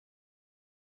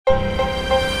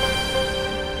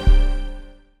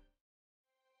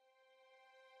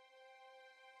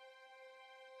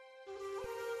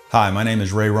Hi, my name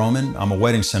is Ray Roman. I'm a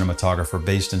wedding cinematographer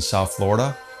based in South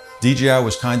Florida. DJI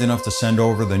was kind enough to send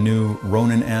over the new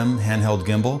Ronin-M handheld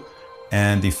gimbal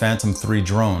and the Phantom 3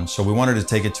 drone. So we wanted to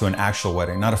take it to an actual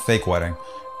wedding, not a fake wedding,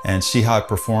 and see how it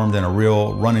performed in a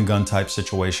real run and gun type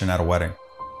situation at a wedding.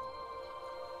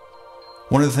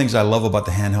 One of the things I love about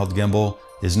the handheld gimbal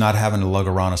is not having to lug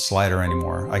around a slider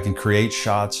anymore. I can create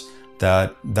shots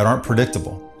that aren't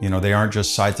predictable. You know, they aren't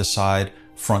just side to side,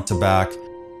 front to back.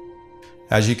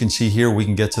 As you can see here, we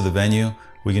can get to the venue.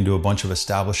 We can do a bunch of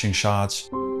establishing shots.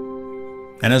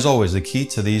 And as always, the key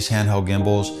to these handheld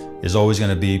gimbals is always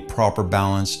going to be proper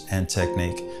balance and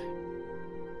technique.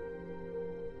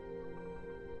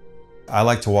 I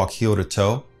like to walk heel to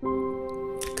toe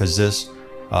because this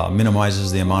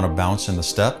minimizes the amount of bounce in the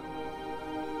step.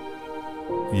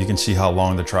 You can see how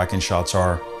long the tracking shots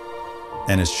are,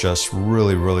 and it's just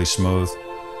really, really smooth.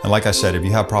 And like I said, if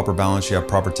you have proper balance, you have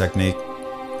proper technique,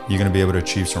 you're going to be able to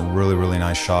achieve some really, really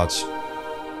nice shots.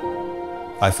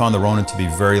 I found the Ronin to be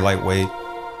very lightweight.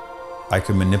 I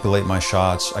could manipulate my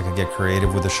shots. I could get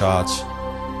creative with the shots.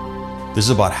 This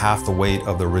is about half the weight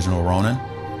of the original Ronin.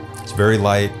 It's very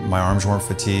light. My arms weren't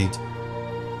fatigued.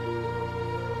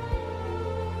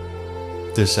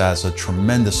 This adds a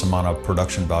tremendous amount of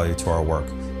production value to our work.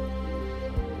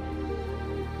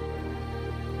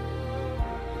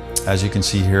 As you can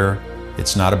see here,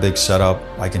 it's not a big setup.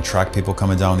 I can track people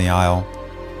coming down the aisle.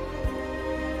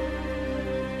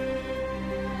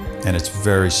 And it's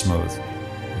very smooth.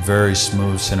 Very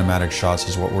smooth cinematic shots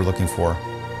is what we're looking for.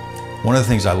 One of the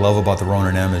things I love about the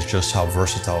Ronin-M is just how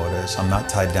versatile it is. I'm not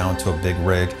tied down to a big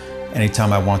rig.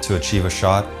 Anytime I want to achieve a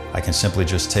shot, I can simply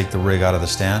just take the rig out of the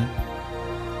stand,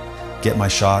 get my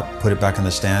shot, put it back in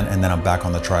the stand, and then I'm back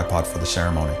on the tripod for the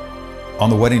ceremony. On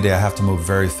the wedding day, I have to move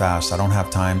very fast. I don't have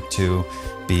time to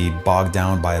be bogged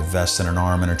down by a vest and an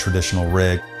arm and a traditional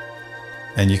rig.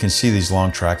 And you can see these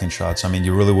long tracking shots. I mean,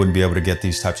 you really wouldn't be able to get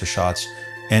these types of shots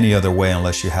any other way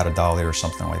unless you had a dolly or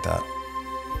something like that.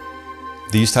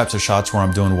 These types of shots where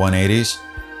I'm doing 180s,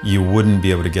 you wouldn't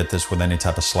be able to get this with any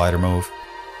type of slider move.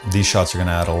 These shots are going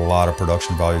to add a lot of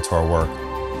production value to our work.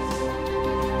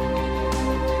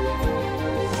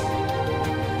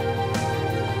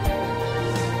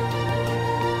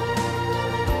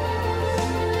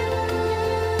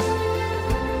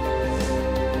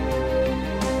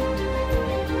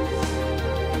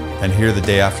 And here the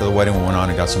day after the wedding, we went on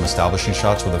and got some establishing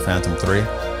shots with the Phantom 3.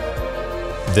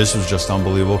 This was just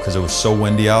unbelievable because it was so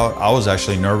windy out. I was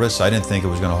actually nervous. I didn't think it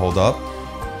was going to hold up.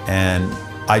 And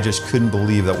I just couldn't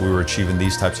believe that we were achieving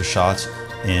these types of shots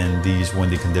in these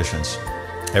windy conditions.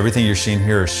 Everything you're seeing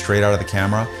here is straight out of the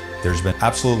camera. There's been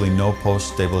absolutely no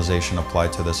post-stabilization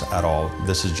applied to this at all.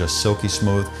 This is just silky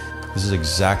smooth. This is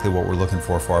exactly what we're looking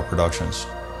for our productions.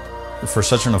 For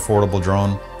such an affordable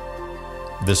drone,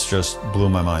 this just blew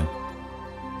my mind.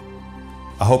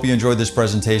 I hope you enjoyed this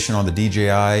presentation on the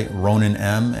DJI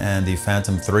Ronin-M and the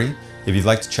Phantom 3. If you'd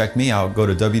like to check me out, go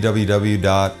to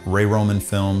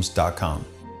www.rayromanfilms.com.